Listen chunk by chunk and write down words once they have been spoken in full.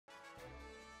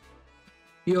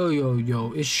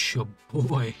Yo, it's your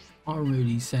boy,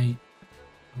 Unruly Saint.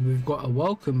 And we've got a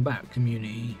welcome back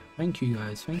community. Thank you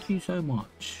guys, thank you so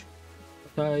much.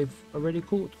 I've already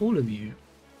caught all of you.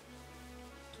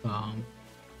 So,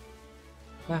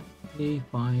 perfectly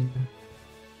fine.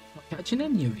 Not catching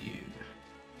any of you.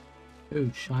 Oh,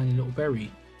 shiny little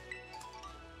berry.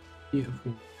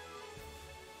 Beautiful.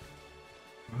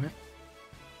 Right.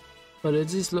 So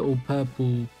there's this little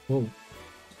purple, whoa,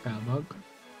 scatterbug.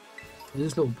 There's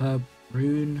this little purple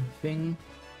rune thing.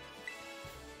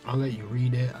 I'll let you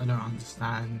read it. I don't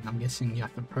understand. I'm guessing you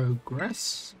have to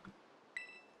progress.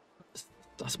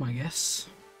 That's my guess.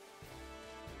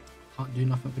 Can't do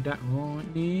nothing with that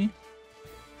right there.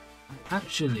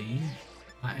 Actually,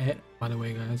 I ate, by the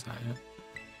way guys, I ate.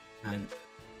 And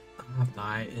I have the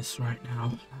itis right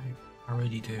now. I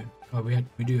really do. Oh, we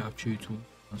do have chew tool.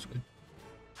 That's good.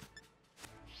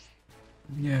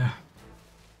 Yeah.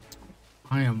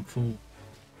 I am full.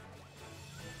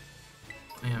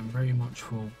 I am very much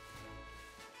full.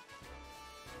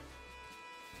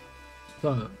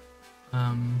 So,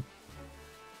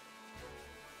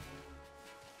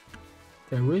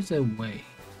 there is a way.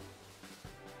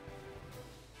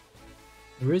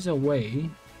 There is a way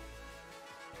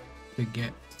to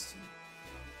get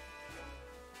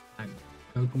like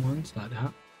Pokemons like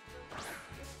that.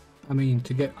 I mean,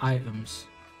 to get items.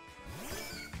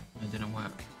 It didn't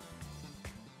work.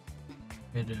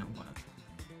 It didn't work.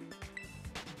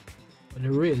 But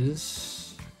there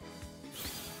is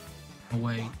a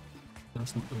way.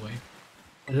 That's not the way.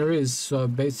 But there is. So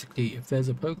basically, if there's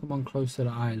a Pokemon close to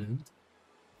the island,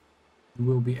 you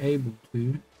will be able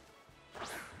to.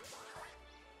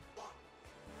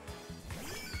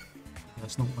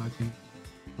 That's not working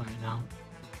right now.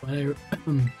 But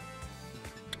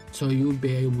so you'll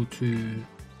be able to,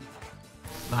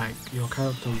 like, your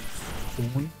character will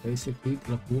spawn, basically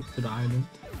teleport to the island.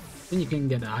 Then you can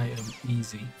get the item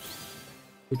easy,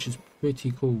 which is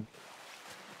pretty cool.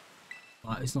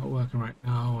 But it's not working right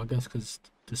now, I guess, because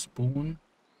the spawn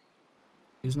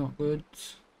is not good.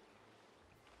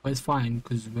 But it's fine,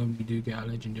 because when we do get a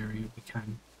legendary, we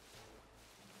can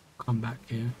come back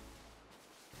here,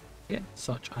 get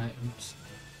such items.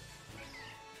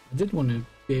 I did want to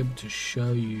be able to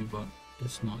show you, but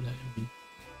it's not letting me.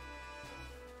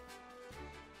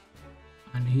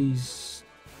 And he's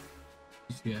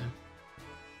yeah,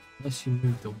 unless you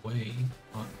moved away,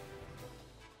 but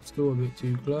still a bit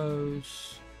too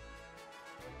close.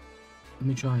 Let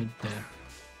me try it there.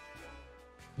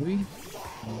 Maybe?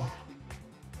 Oh.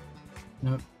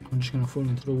 Nope, I'm just gonna fall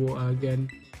into the water again.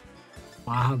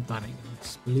 But I have done it,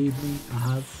 guys. Believe me, I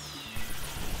have.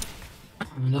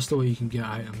 And that's the way you can get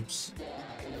items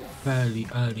fairly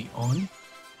early on.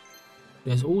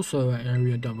 There's also an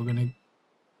area that we're gonna.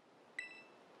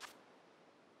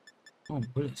 Oh,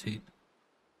 bullet seed.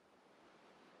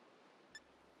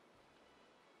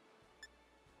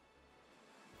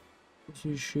 As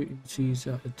you shooting seeds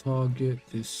at the target,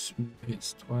 this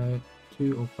hits twice,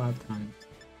 2 or 5 times.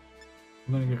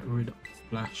 I'm gonna get rid of the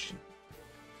splash.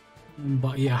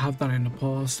 But yeah, I have done it in the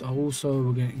past. I also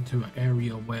will get into an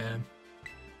area where I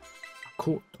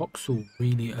caught Toxel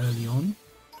really early on.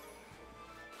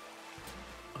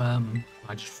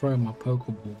 I just throw my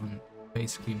Pokeball and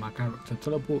basically my character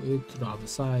teleported to the other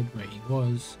side where he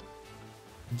was.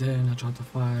 Then I tried to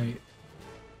fight.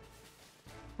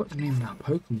 What's the name of that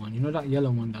Pokemon? You know that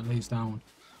yellow one that lays down?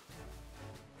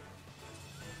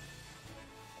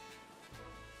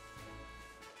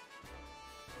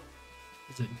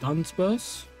 Is it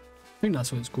Dunsparce? I think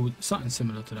that's what it's called. Something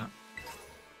similar to that.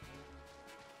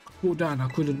 I fought that and I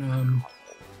couldn't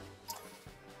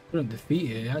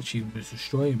defeat it. It actually was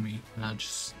destroying me, and I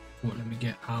just thought, let me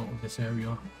get out of this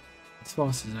area as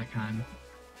fast as I can,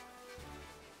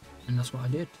 and that's what I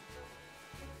did.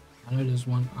 I know there's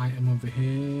one item over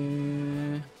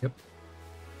here. Yep.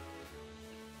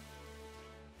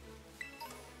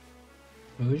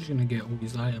 So we're just gonna get all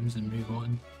these items and move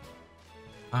on.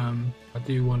 I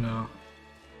do want to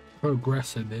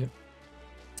progress a bit,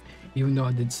 even though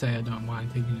I did say I don't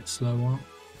mind taking it slower.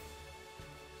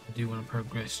 I do want to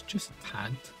progress just a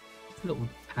tad, a little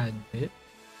tad bit.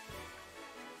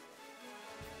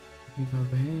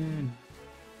 Over here.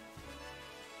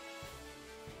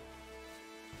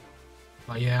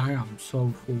 But yeah, I am so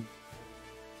full.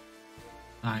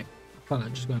 Like, I felt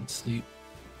like just going to sleep.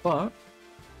 But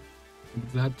I'm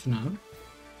glad to know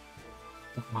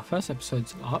that my first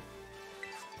episode's up.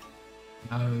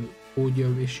 No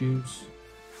audio issues.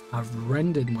 I've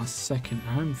rendered my second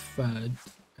and third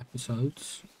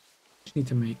episodes. Just need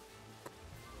to make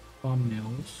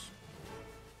thumbnails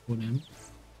for them.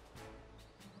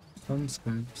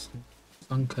 Sunscreen.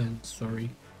 Duncan, sorry.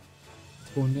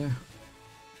 Spawn there.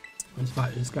 Let's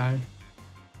fight this guy.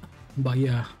 But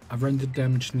yeah, I've rendered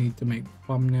them, just need to make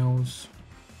thumbnails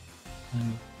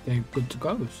and they're good to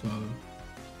go, so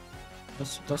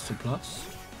that's a plus.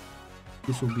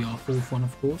 This will be our fourth one,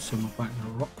 of course, so we're fighting a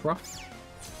rock ruff.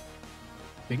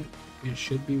 I think it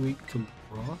should be weak to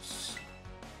grass.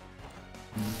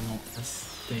 I'm not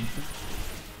mistaken.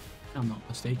 I'm not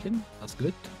mistaken, that's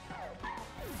good.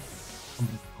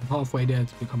 I'm halfway there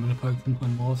to becoming a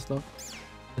Pokemon master,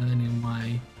 learning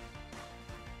my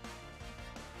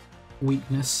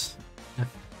weakness and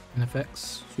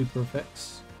effects, super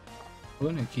effects. We're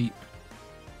gonna keep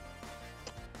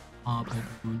our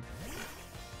Pokemon.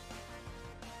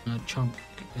 Chunk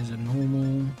is a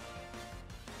normal.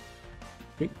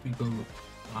 I think we go with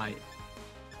Light.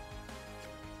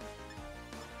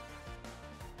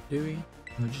 Do we?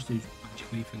 I'll just do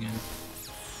Magic Leaf again.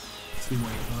 See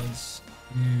what it does.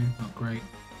 Yeah, not great.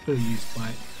 Should have used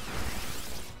Bite.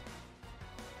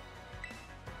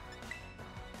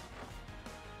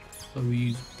 So we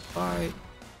use Bite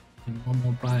and one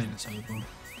more Bite and it's over.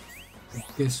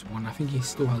 With this one, I think he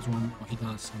still has one more. He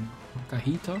does some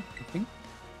Kahita, I think.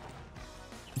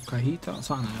 Kahita,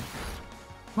 something like that.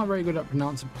 I'm not very good at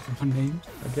pronouncing Pokemon names,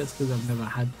 I guess because I've never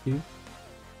had to.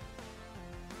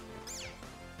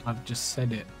 I've just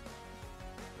said it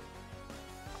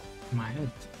in my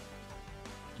head.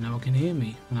 No one can hear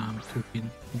me when I'm talking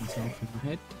to myself in my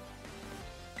head.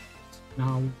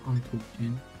 Now I'm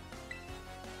talking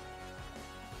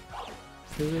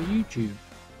to a YouTube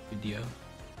video.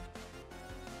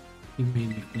 He made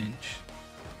me flinch.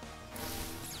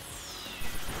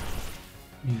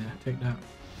 Yeah, take that.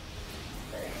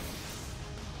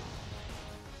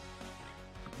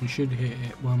 You should hit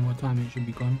it one more time, it should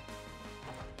be gone.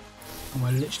 And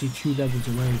we're literally 2 levels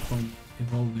away from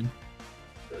evolving.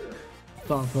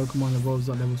 Start Pokemon evolves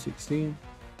at level 16.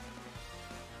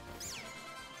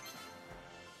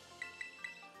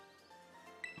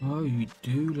 Oh, you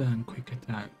do learn quick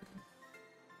attack.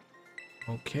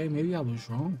 Okay, maybe I was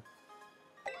wrong.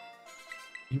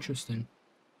 Interesting.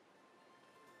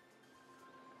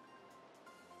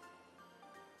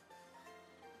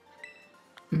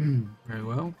 Very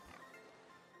well.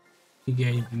 He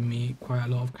gave me quite a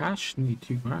lot of cash, nearly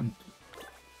 2 grand.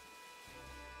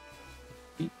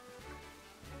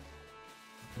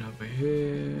 Over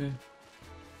here.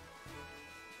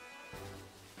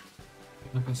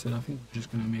 Like I said, I think we're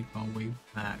just gonna make our way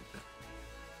back.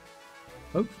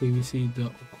 Hopefully we see the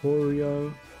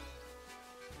Ocorio.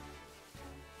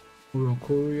 Or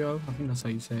Ocorio, I think that's how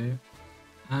you say it.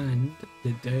 And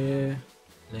the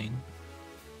Darling.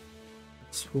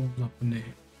 It spawns up in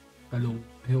there. A little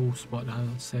hill spot that I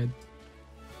said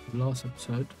in the last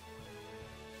episode.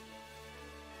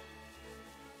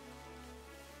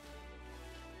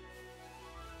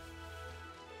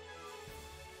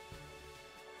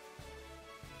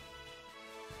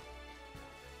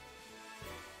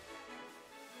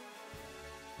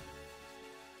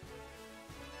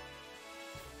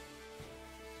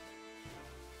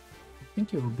 I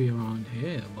think it will be around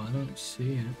here, but I don't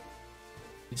see it.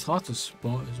 It's hard to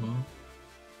spot as well,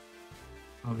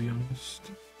 I'll be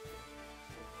honest.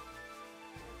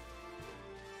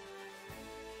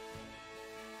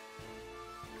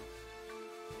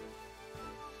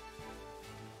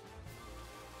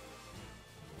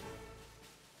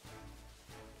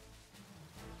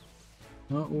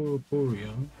 Not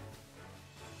Ouroboros.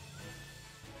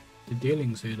 The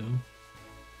dealing's here though.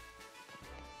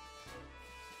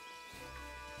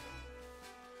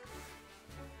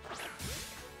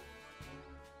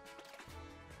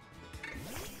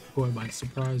 Caught by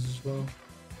surprise as well.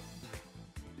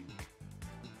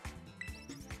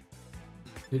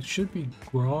 It should be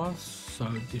grass, so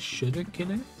this shouldn't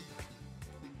kill it.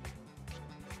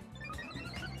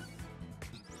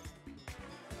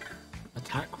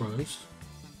 Attack rose.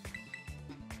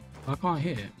 I can't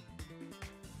hit it.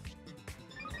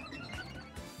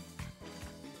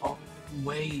 Oh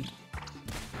wait.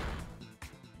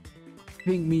 I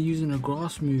think me using a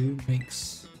grass move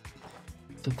makes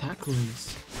the attack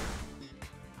rose.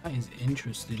 That is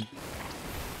interesting.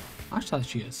 That's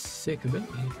actually a sick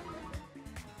ability.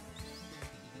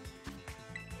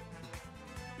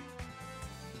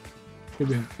 Should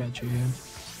be able to catch it here.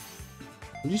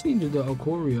 We just needed the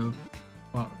Ocorio,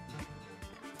 but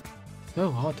so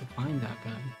hard to find that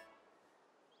guy.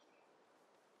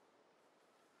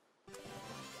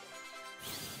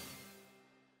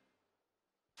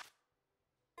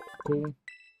 Cool.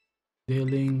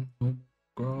 Dealing, normal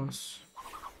grass.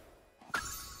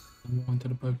 Move on to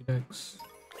the Pokedex.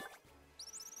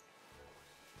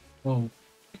 Whoa,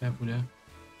 careful there.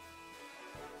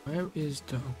 Where is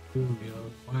the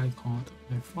Aquario? Why can't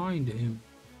I find him?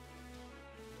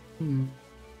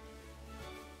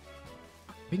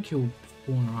 I think he'll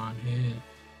spawn around here.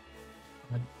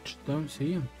 I just don't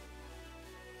see him.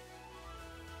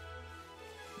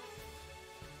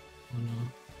 Oh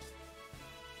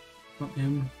no. Not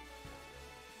him.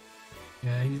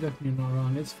 Yeah, he's definitely not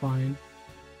around. It's fine.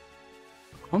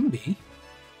 Combi?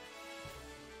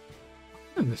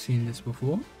 I've never seen this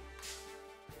before.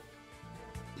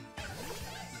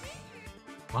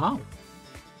 Wow.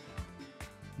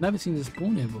 Never seen this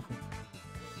spawn here before.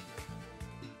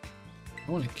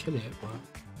 I want to kill it, but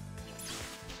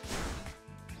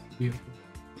beautiful.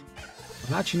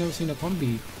 I've actually never seen a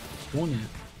combi spawn here.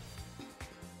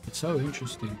 It's so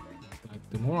interesting. Like,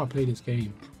 the more I play this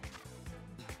game,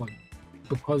 like,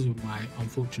 because of my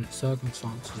unfortunate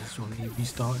circumstances when me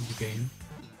restarting the game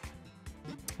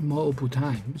multiple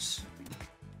times,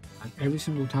 like every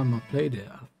single time I played it,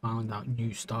 I found out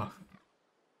new stuff,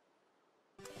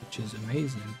 which is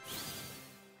amazing.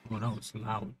 Oh, that was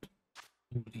loud.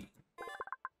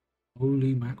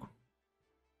 Holy mackerel.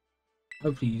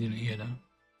 Hopefully you didn't hear that.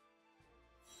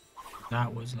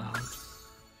 That was loud.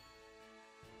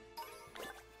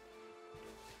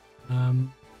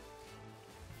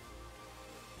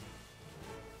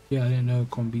 Yeah, I didn't know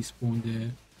combi spawned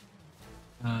there.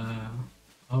 I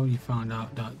only found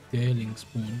out that Daring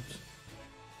spawned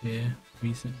here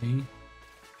recently.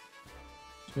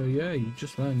 So yeah, you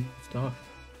just learn stuff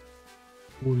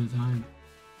all the time.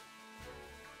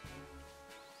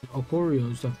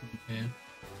 Ocorio's definitely here.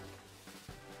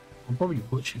 I'm probably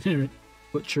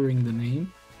butchering the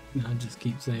name. And I just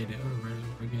keep saying it over and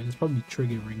over again. It's probably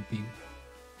triggering people.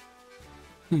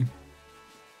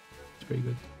 It's pretty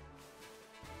good.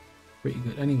 Pretty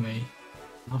good. Anyway,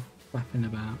 enough faffing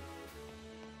about.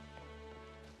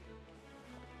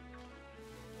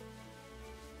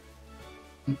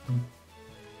 We've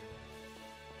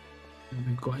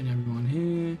gotten everyone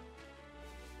here.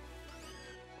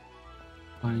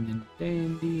 Finding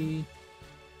Dandy.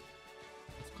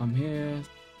 Let's come here.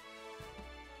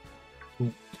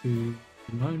 Talk to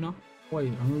Mona.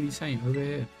 Wait, I'm really saying over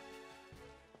here.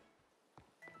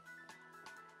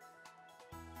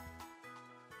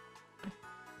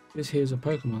 This here is a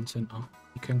Pokemon Center.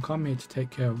 You can come here to take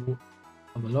care of a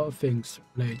lot of things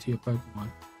related to your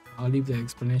Pokemon. I'll leave the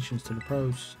explanations to the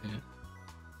pros here.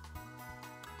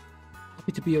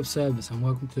 Happy to be of service and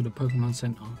welcome to the Pokemon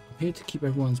Center. I'm here to keep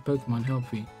everyone's Pokemon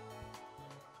healthy.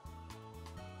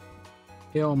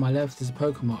 Here on my left is a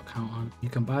Pokemon counter. You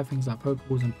can buy things like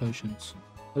Pokeballs and potions.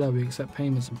 Although we accept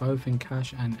payments both in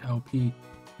cash and LP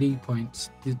League points.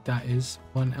 That is,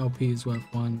 1 LP is worth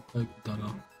 1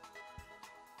 Pokedollar.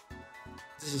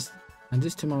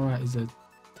 This to my right is a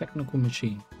technical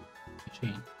machine.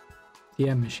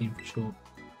 TM machine for short.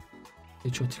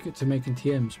 It's your ticket to making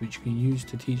TMs, which you can use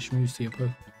to teach moves to your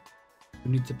Pokemon.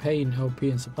 You need to pay in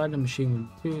LP and supply the machine with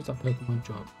materials that Pokemon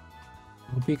drop.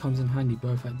 LP comes in handy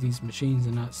both at these machines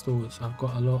and at stores. I've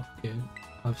got a lot here.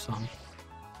 I have some.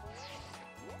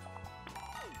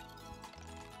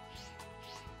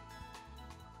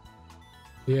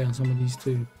 Yeah, and some of these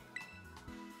too.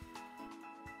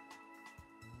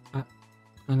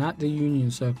 And at the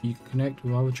Union Circle, you can connect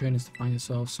with other trainers to find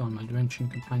yourself some adventuring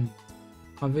companions.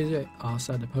 Come visit us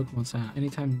at the Pokemon Center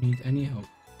anytime you need any help.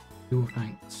 Your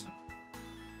thanks.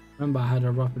 Remember, I had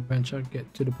a rough adventure.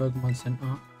 Get to the Pokemon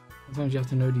Center. Sometimes you have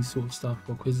to know these sort of stuff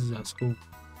for quizzes at school.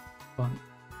 But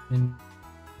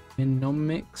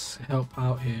Minomics help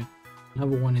out here.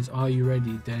 Another one is, are you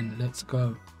ready? Then let's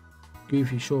go.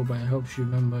 Goofy, sure, but it helps you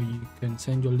remember you can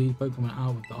send your lead Pokemon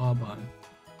out with the R button.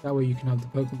 That way you can have the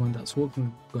Pokemon that's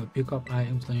walking, go pick up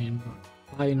items lying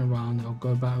around, or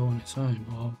go battle on its own,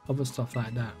 or other stuff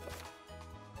like that.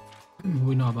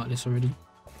 We know about this already.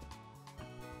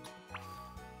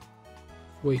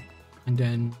 Wait, and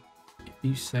then if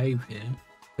you save here,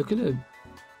 look at the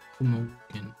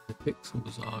walking. The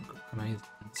pixels are amazing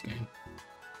in this game.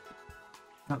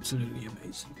 Absolutely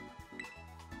amazing.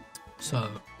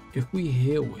 So if we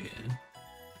heal here,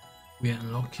 we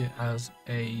unlock it as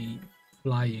a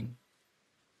flying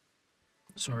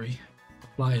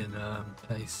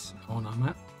place on our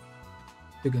map.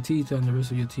 Pigatita and the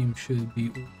rest of your team should be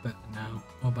all better now.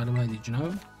 Oh, by the way, did you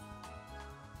know?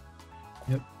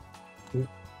 Yep, cool.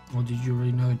 Or did you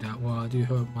already know that? Well, I do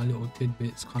hope my little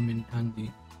tidbits come in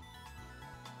handy.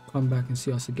 Come back and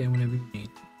see us again whenever you need.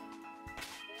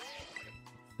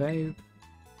 Save.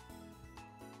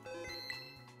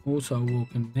 Also, we'll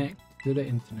connect to the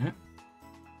internet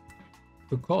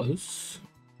because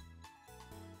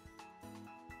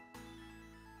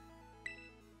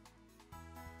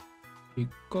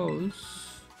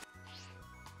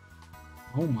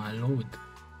Oh my lord.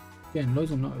 Getting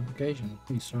loads of notifications.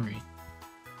 Really sorry.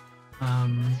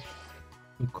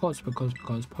 Because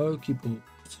Pokeballs.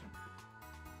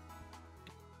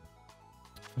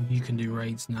 You can do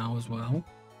raids now as well.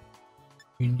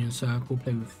 Union Circle,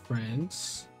 play with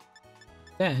friends.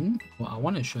 Then, what I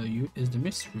want to show you is the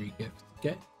mystery gift.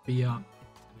 Get via internet.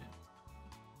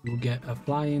 You'll get a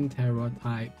flying terror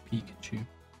type Pikachu.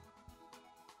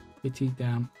 Pretty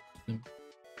damn awesome.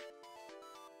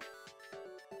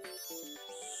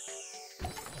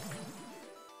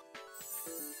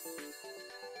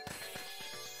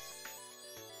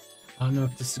 I don't know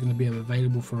if this is going to be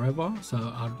available forever, so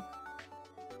I'd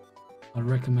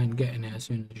recommend getting it as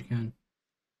soon as you can.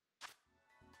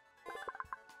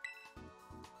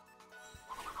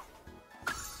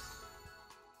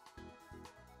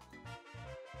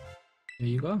 There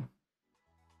you go.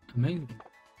 Amazing.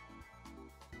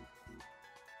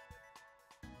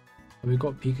 We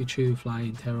got Pikachu,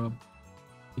 Flying Terror,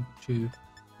 Pikachu.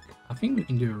 I think we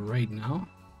can do a raid now.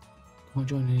 Can't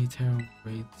join any Terror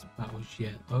raids battles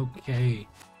yet. Okay.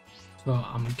 So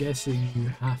I'm guessing you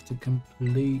have to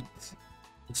complete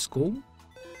the school,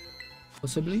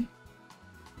 possibly.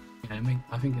 Yeah,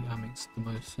 I think that makes the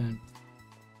most sense.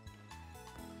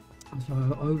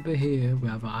 So over here we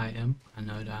have an item. I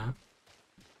know that.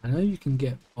 I know you can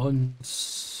get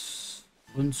Unsweet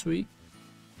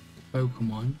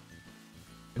Pokemon.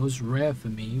 It was rare for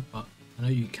me, but I know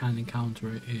you can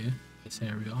encounter it here, this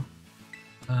area.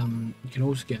 You can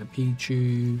also get a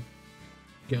Pichu,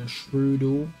 get a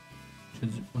Shroodle, which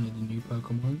is one of the new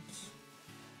Pokemons.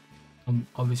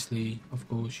 Obviously, of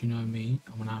course, you know me,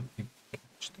 I'm gonna have to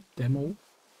catch them all,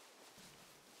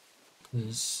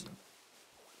 because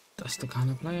that's the kind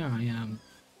of player I am.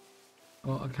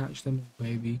 Gotta catch them all,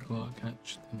 baby, gotta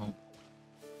catch them all.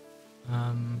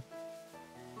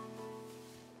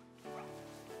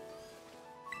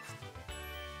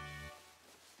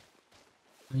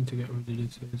 I need to get rid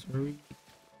of this very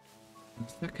in a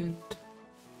second.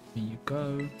 There you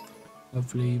go.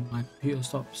 Hopefully my computer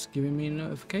stops giving me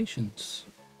notifications.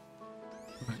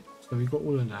 Right, so we got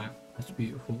all of that. That's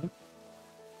beautiful.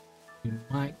 We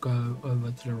might go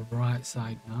over to the right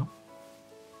side now.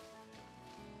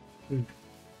 Ooh,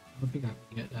 I don't think I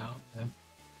can get that up there.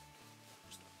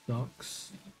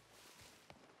 Docks.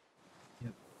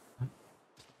 Yep, that's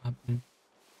happening.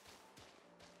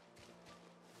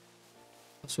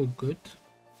 That's all good.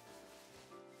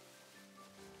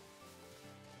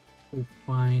 All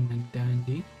fine and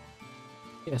dandy.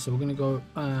 Yeah, so we're gonna go.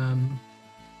 I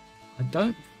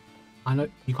know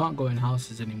you can't go in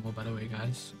houses anymore, by the way,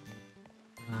 guys.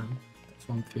 That's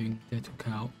one thing they took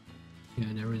out.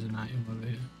 Yeah, there is an item over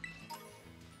here.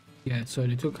 Yeah, so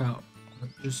they took out,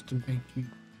 just to make you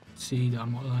see that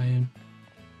I'm not lying.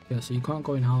 Yeah, so you can't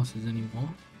go in houses anymore.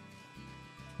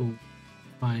 It's all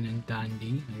fine and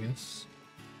dandy, I guess.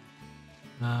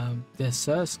 There's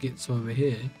Surskits over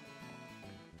here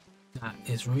that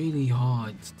is really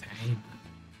hard to aim at.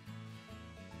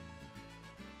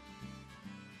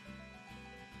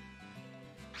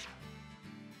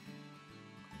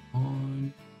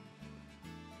 On,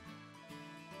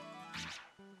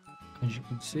 as you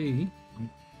can see, I'm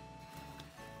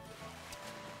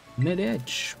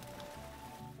mid-edge.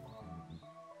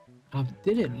 I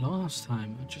did it last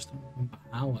time, I just don't remember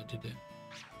how I did it.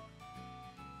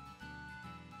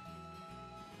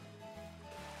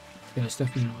 Yeah, it's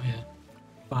definitely not here,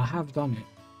 but I have done it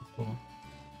before.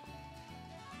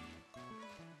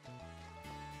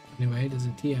 Anyway, there's a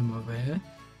TM over here.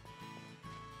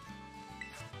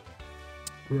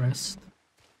 Rest.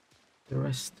 The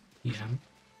rest TM.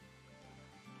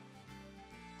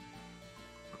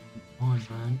 Come on,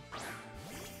 man.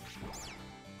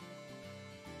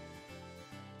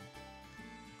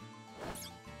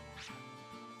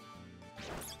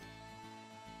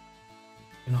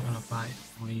 You're not gonna fight,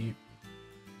 are you?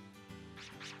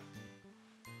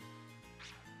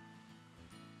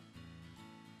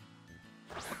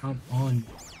 Come on.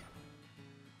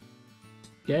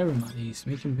 Scare him at least,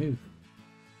 make him move.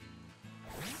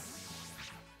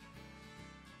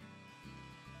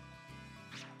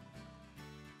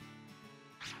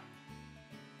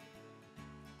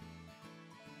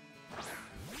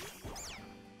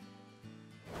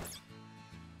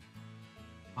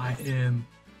 I am.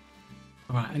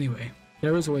 Alright, anyway,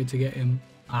 there is a way to get him.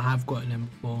 I have gotten him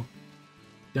before.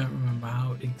 Don't remember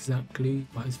how exactly,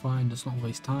 but it's fine. Let's not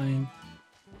waste time.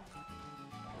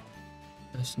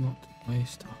 Let's not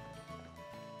waste time.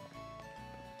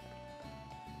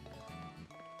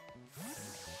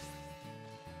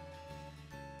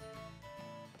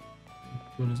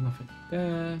 Sure, there's nothing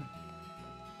there.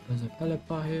 There's a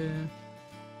Pelipper here.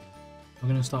 We're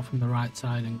gonna start from the right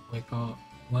side and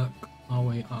work our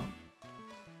way up.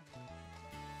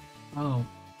 Oh,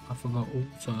 I forgot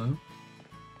also.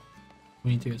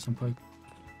 We need to get some Pokemon.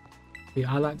 See,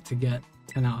 I like to get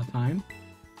 10 at a time.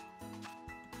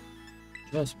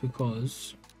 Just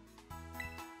because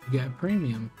you get a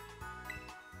premium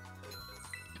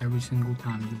every single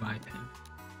time you buy 10.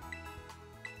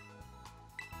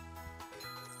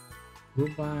 We'll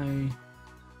buy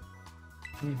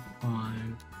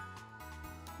 25.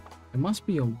 There must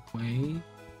be a way.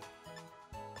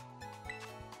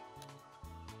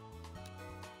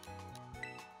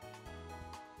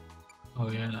 Oh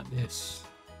yeah, like this.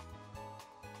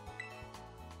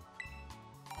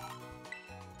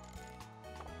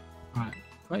 Alright,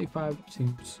 25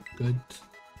 seems good.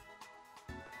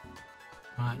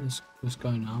 Alright, let's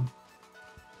go now.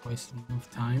 Wasting enough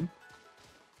time.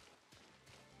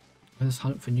 Let's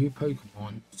hunt for new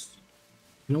Pokemon.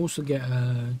 You can also get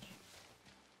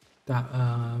that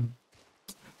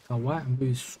white and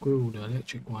blue squirrel, the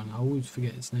electric one. I always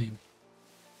forget its name.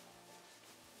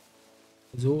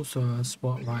 There's also a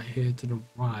spot right here to the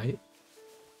right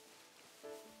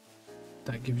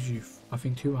that gives you, I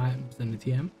think, 2 items and a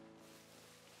TM.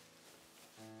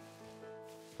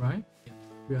 Right? Yeah,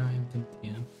 3 items and a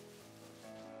TM.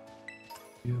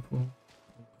 Beautiful.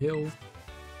 Hill.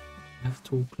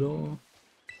 Tall Claw.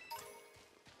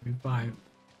 Revive.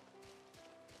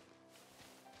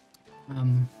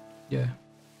 Yeah.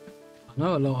 I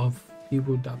know a lot of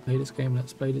people that play this game,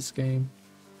 let's play this game.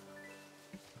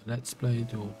 Let's play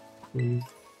it or crew.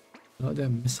 A lot of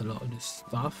them miss a lot of this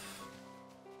stuff.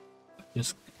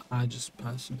 I just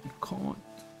personally can't.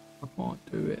 I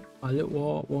can't do it. My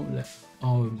little heart won't let.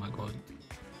 Oh my god.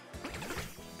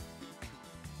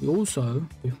 We also,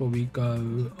 before we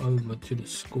go over to the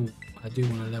school, I do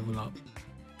want to level up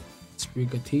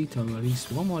Sprigatito at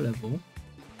least 1 more level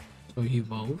so he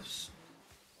evolves.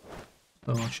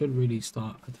 So I should really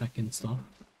start attacking stuff.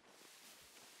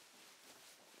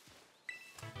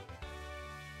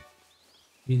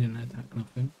 He didn't attack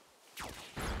nothing.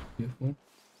 Beautiful.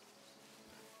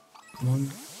 Come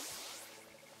on.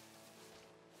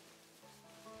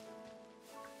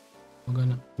 We're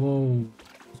gonna. Whoa!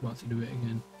 I was about to do it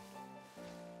again.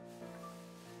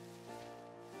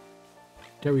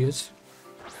 There he is.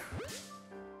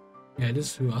 Yeah, this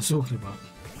is who I was talking about.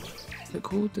 What's it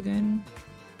called again?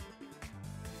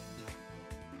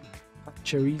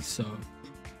 Chorizo.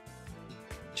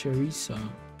 Chorizo.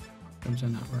 I'm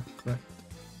saying that right, correct.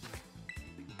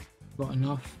 Got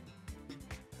enough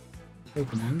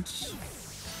Pokemons.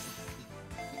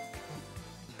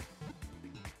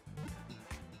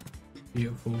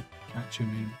 Beautiful. Catch him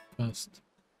in first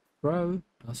throw.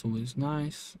 That's always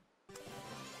nice.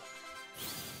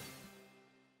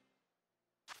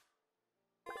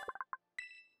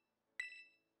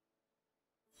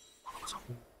 That's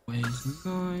always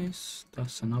nice.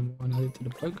 That's another one added to the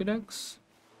Pokedex.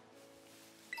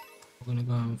 We're gonna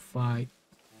go and fight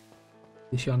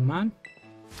this young man.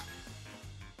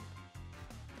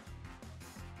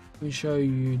 Let me show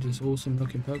you this awesome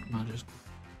looking Pokemon. Just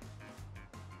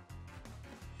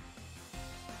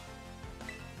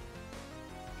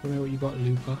show me what you got,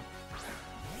 Luca.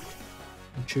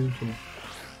 A Chutal.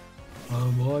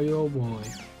 Oh boy, oh boy.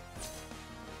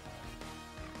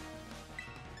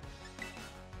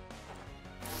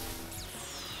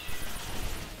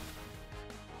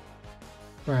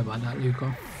 Sorry about that,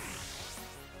 Luca.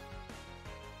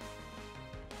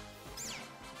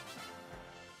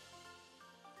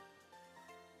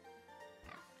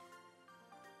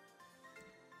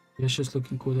 It's just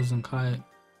looking cool, doesn't cut it.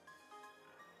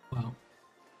 Well,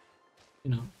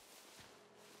 you know.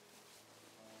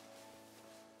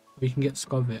 We can get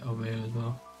Scovet over here as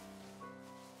well.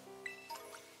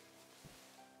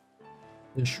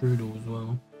 There's Strudel as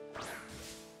well.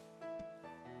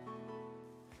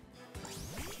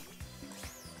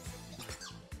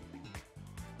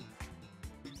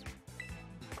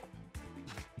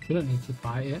 Shouldn't need to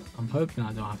fight it. I'm hoping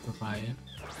I don't have to fight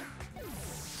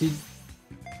it.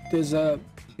 There's a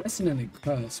blessing and a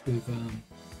curse with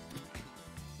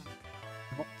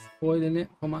not spoiling it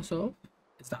for myself.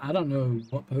 Is that I don't know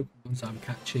what Pokemons I'm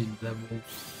catching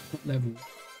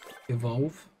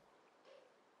evolve,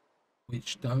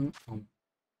 which don't, on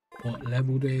what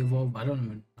level they evolve. I don't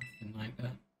know, nothing like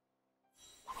that.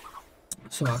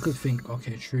 So I could think,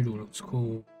 okay, Strudel looks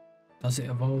cool. Does it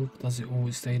evolve? Does it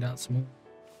always stay that small?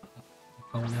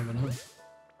 I'll never know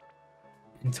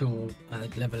until I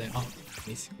level it up,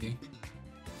 basically.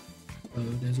 So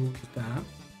there's always that.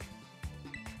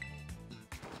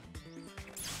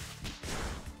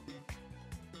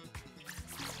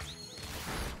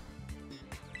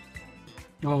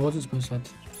 Oh, I wasn't supposed to.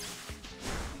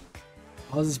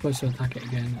 I wasn't supposed to attack it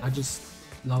again. I just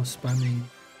love spamming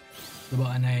the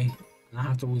button A, and I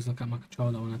have to always look at my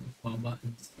controller when I think about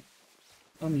buttons.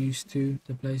 I'm used to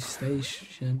the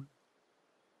PlayStation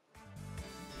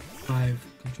 5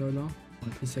 controller, or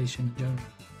PlayStation in general.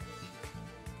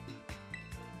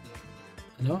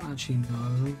 I don't actually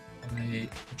know why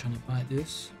I'm trying to fight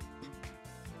this.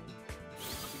 I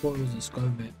thought it was a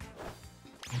Scarlet.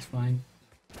 That's fine.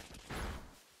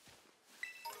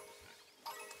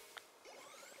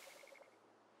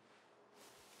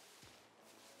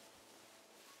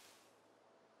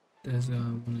 There's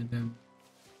one of them.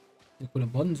 They call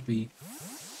it Bonsby.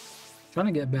 Trying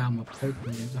to get better at my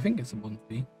Pokemon games. I think it's a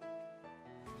Bonsby.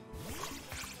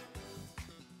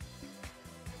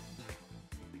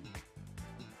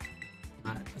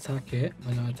 Alright, attack it.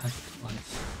 I'm gonna attack it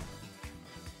twice.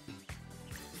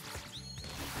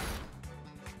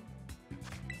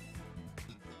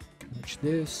 Catch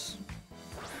this.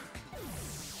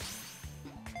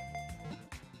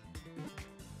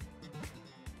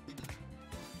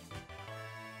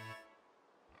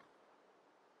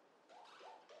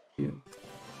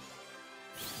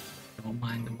 Don't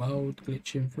mind the world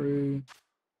glitching through.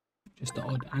 Just the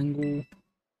odd angle.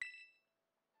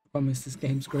 Promise this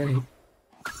game's great.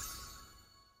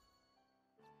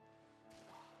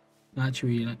 I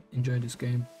actually enjoy this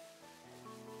game.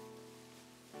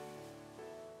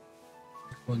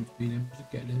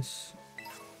 Just get this.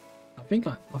 I think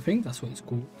that's what it's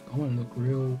called. I want to look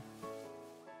real.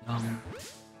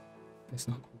 It's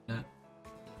not called that.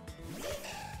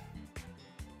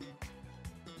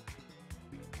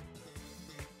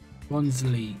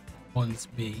 Bonsly,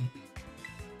 Bonsby.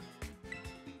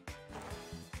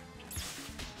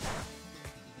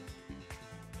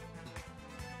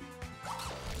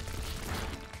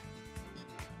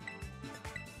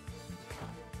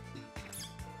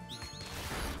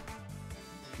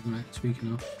 Right,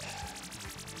 speaking of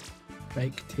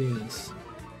fake tears.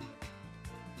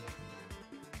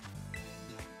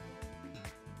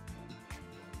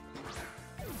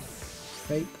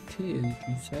 Fake tears,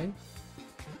 you say?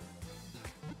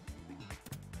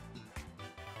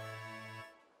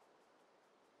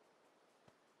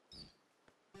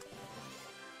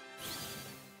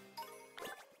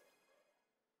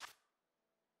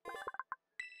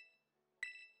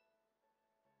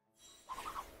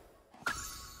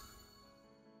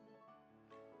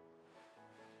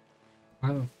 I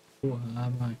haven't fought her,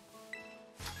 have I?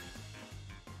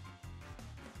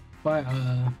 Fight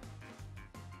her.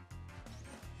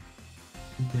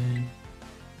 And then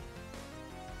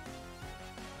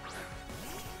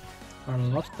I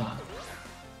lost that.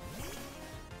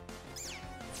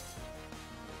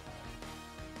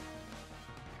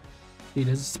 See,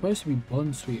 there's supposed to be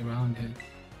Bonsweet around here.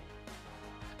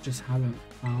 I just haven't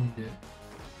found it.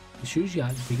 It's usually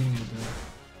at the beginning of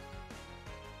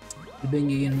the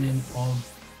beginning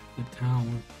of the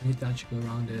town. I need to actually go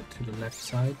around it to the left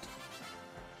side.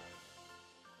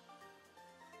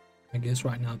 I guess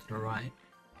right now to the right.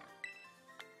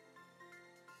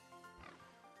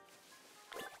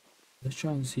 Let's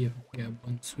try and see if I can get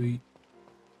Bonsweet.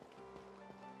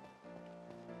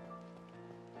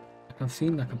 Like I've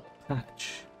seen like a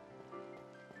patch.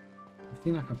 I've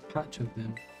seen like a patch of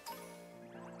them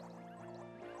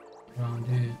around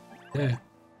here. There.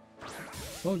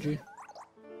 Told you.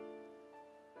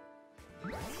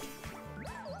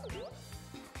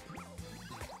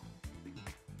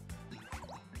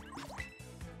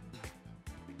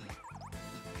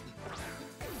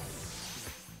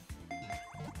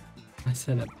 I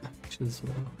said a patch as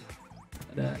well.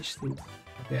 They're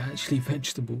actually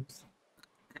vegetables.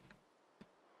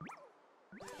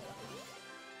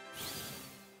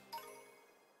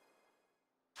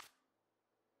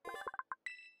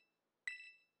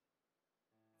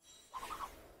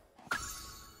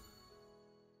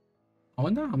 I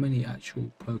wonder how many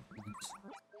actual Pokemon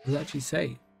does it actually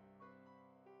say?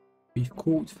 We've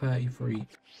caught 33.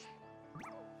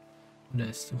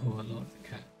 There's still a lot to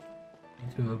catch.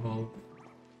 Need to evolve.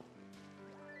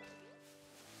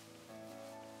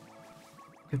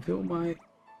 I can feel my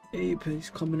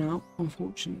Apex coming out,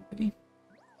 unfortunately.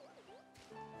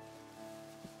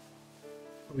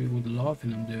 Probably all the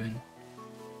laughing I'm doing.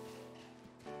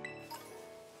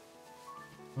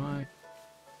 Right.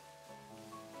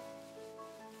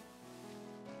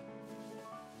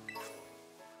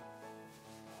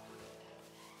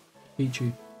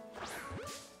 Pichu.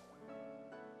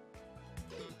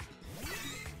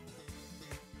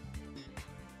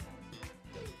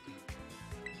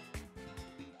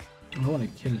 I want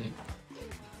to kill it.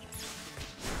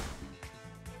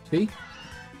 See?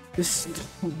 This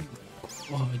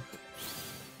Oh, it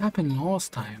happened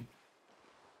last time.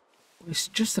 It's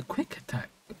just a quick attack.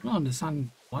 I don't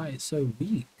understand why it's so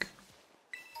weak.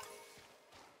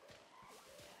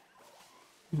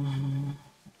 And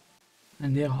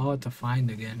they're hard to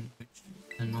find again, which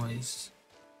annoys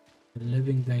the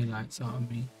living daylights out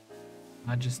of me.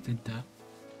 I just did that.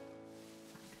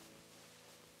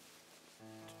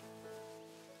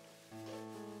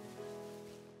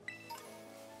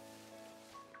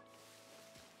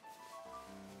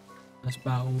 Let's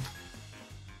battle.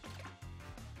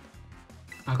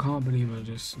 I can't believe I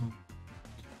just saw.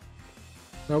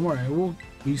 Don't worry, it will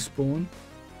respawn,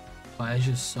 but it's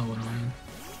just so annoying.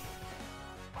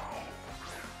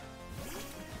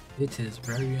 It is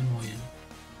very annoying.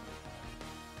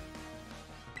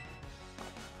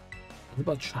 I'm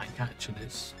about to try and capture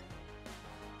this.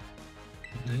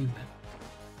 I believe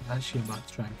it. I'm actually about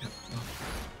to try and capture that.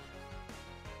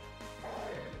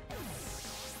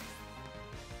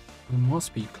 We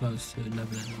must be close to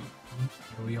leveling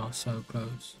up. We are so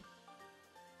close.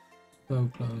 So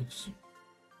close.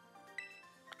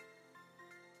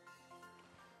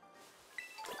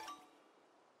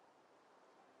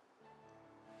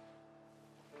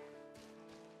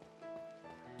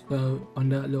 So on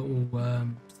that little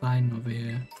sign over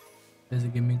here, there's a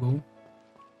gimme goal.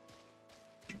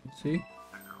 You can see.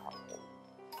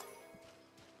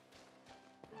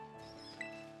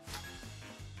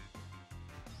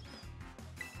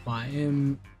 By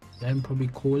him, then probably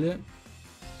call it.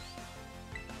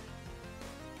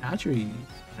 Actually,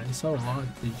 it's so hard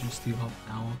to just do half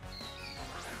an hour.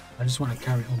 I just want to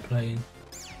carry on playing,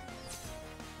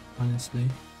 honestly.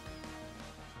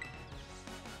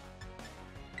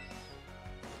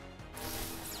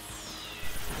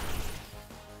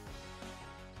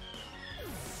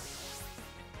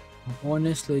 I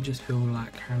honestly just feel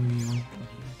like carrying on playing.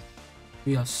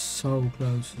 We are so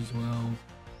close as well.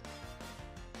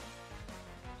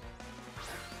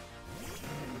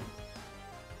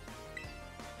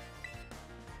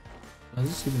 Does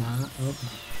this even have that?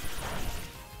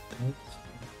 Oh.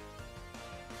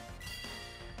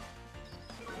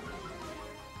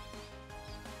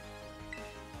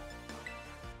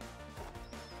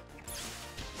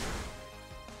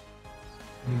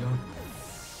 There you go.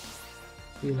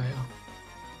 See you later.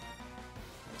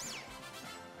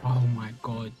 Oh my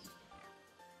god.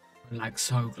 We're like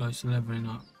so close to leveling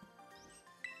up.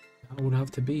 That would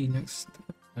have to be next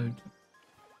episode.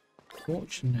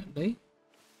 Fortunately,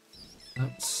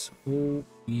 that's all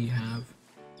we have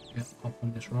to get up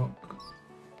on this rock.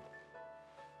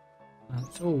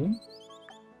 That's all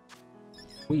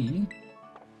we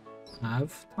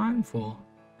have time for.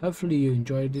 Hopefully you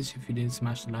enjoyed this. If you did,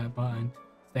 smash the like button.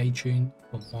 Stay tuned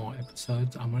for more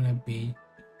episodes. I'm gonna be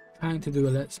trying to do a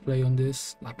let's play on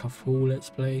this, like a full let's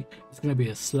play. It's gonna be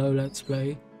a slow let's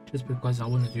play, just because I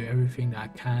want to do everything that I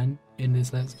can in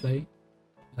this let's play.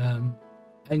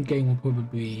 End game will probably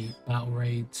be battle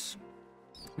raids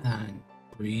and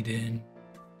breeding,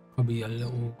 probably a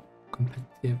little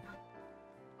competitive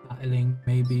battling,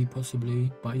 maybe,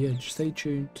 possibly. But yeah, just stay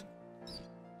tuned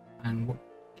and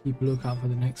keep a lookout for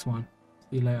the next one.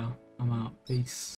 See you later. I'm out. Peace.